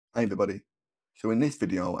Hi everybody. So in this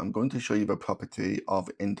video, I'm going to show you the property of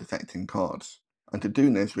intersecting chords. And to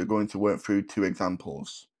do this, we're going to work through two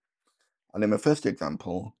examples. And in the first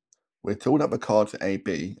example, we're told that the chords A,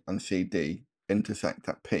 B and C, D intersect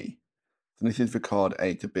at P. So this is the chord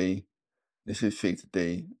A to B, this is C to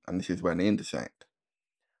D, and this is where they intersect.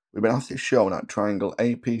 We've been asked to show that triangle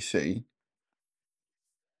APC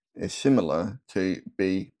is similar to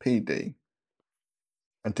BPD.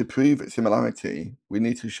 And to prove its similarity, we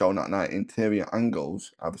need to show that their interior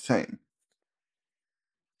angles are the same.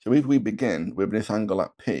 So if we begin with this angle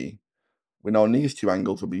at P, we know these two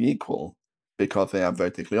angles will be equal because they are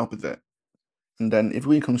vertically opposite. And then if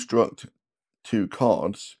we construct two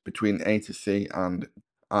chords between A to C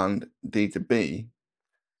and D to B,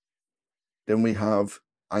 then we have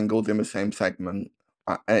angles in the same segment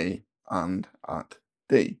at A and at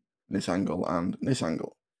D, this angle and this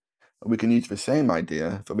angle. And we can use the same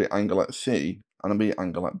idea for the angle at C and the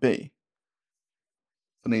angle at B.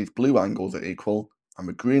 And these blue angles are equal and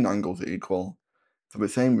the green angles are equal for the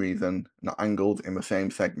same reason that angles in the same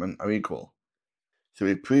segment are equal. So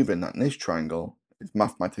we've proven that this triangle is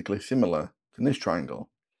mathematically similar to this triangle.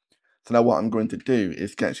 So now what I'm going to do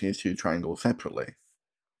is sketch these two triangles separately.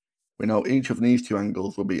 We know each of these two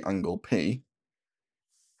angles will be angle P,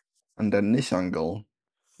 and then this angle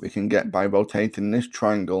we can get by rotating this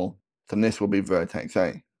triangle, so this will be vertex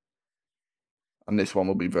A, and this one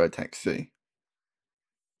will be vertex C.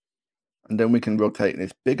 And then we can rotate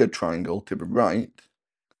this bigger triangle to the right,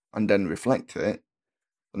 and then reflect it,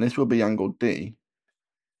 and this will be angle D,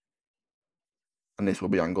 and this will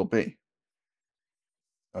be angle B.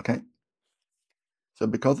 Okay? So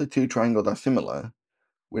because the two triangles are similar,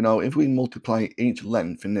 we know if we multiply each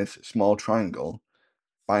length in this small triangle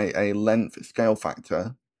by a length scale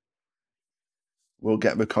factor, we'll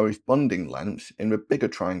get the corresponding lengths in the bigger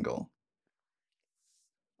triangle.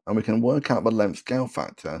 And we can work out the length scale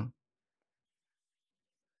factor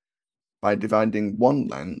by dividing one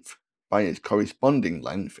length by its corresponding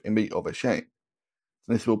length in the other shape.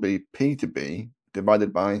 So this will be P to B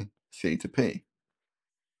divided by C to P.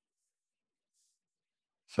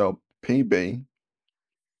 So PB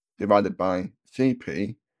divided by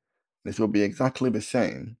CP, this will be exactly the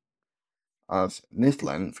same as this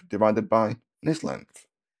length divided by this length.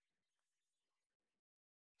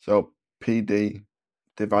 So PD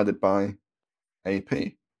divided by AP.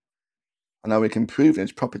 And now we can prove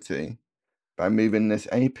this property by moving this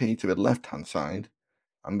AP to the left-hand side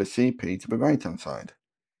and the CP to the right-hand side.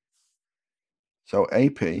 So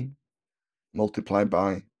AP multiplied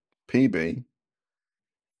by PB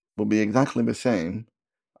will be exactly the same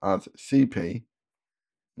as CP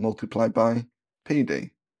multiplied by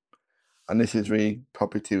PD. And this is the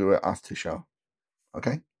property we were asked to show.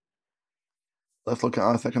 Okay? Let's look at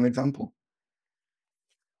our second example.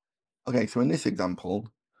 Okay, so in this example,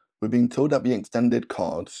 we're being told that the extended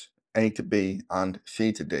chords A to B and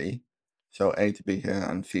C to D, so A to B here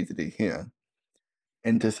and C to D here,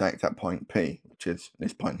 intersect at point P, which is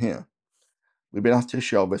this point here. We've been asked to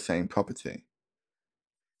show the same property.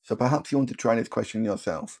 So perhaps you want to try this question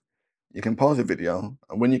yourself. You can pause the video,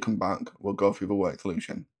 and when you come back, we'll go through the work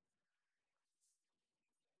solution.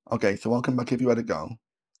 Okay, so I'll come back if you had a go.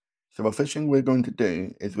 So the first thing we're going to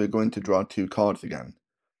do is we're going to draw two chords again.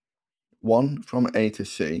 One from A to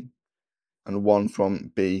C, and one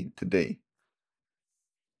from B to D.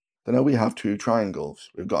 So now we have two triangles.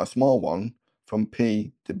 We've got a small one from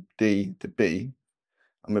P to D to B,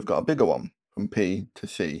 and we've got a bigger one from P to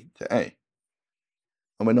C to A.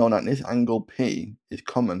 And we know that this angle P is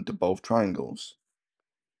common to both triangles.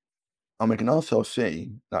 And we can also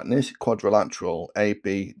see that this quadrilateral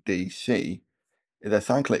ABDC is a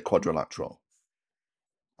cyclic quadrilateral.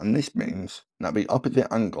 And this means that the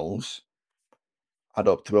opposite angles add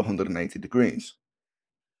up to 180 degrees.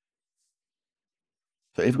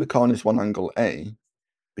 So if we call this one angle A,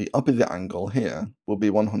 the opposite angle here will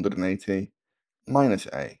be 180 minus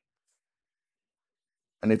A.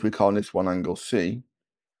 And if we call this one angle C,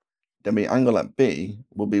 then the angle at B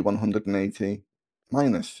will be 180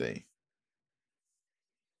 minus C.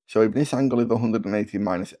 So if this angle is 180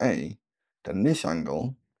 minus A, then this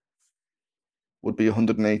angle would be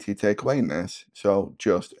 180 take away this, so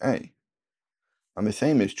just A. And the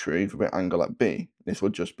same is true for the angle at B, this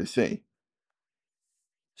would just be C.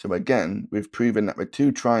 So again, we've proven that the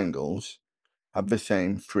two triangles have the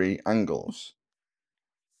same three angles.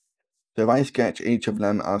 So if I sketch each of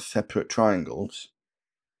them as separate triangles,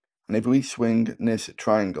 and if we swing this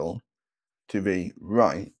triangle to the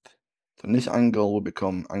right, then this angle will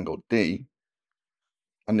become angle D,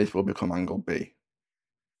 and this will become angle B.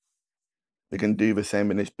 We can do the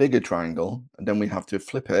same in this bigger triangle, and then we have to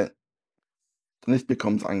flip it. Then this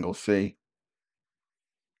becomes angle C,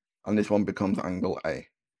 and this one becomes angle A.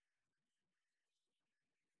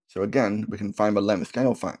 So again, we can find the length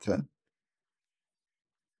scale factor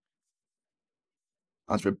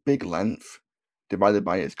as the big length divided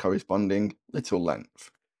by its corresponding little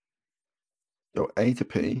length. So A to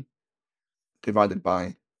P divided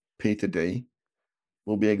by P to D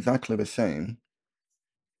will be exactly the same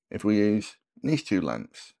if we use these two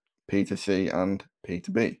lengths, P to C and P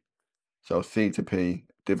to B. So C to P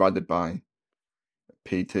divided by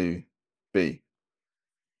P to B.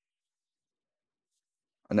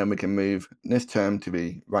 And then we can move this term to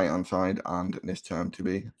the right hand side and this term to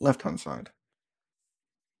the left hand side.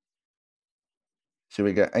 So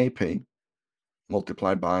we get AP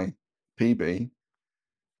multiplied by PB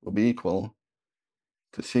will be equal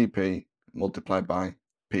to CP multiplied by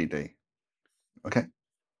PD. Okay.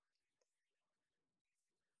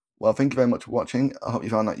 Well, thank you very much for watching. I hope you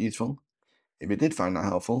found that useful. If you did find that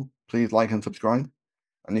helpful, please like and subscribe.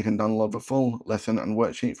 And you can download the full lesson and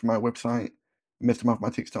worksheet from my website,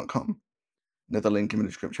 mrmathematics.com. There's a link in the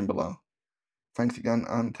description below. Thanks again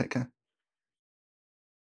and take care.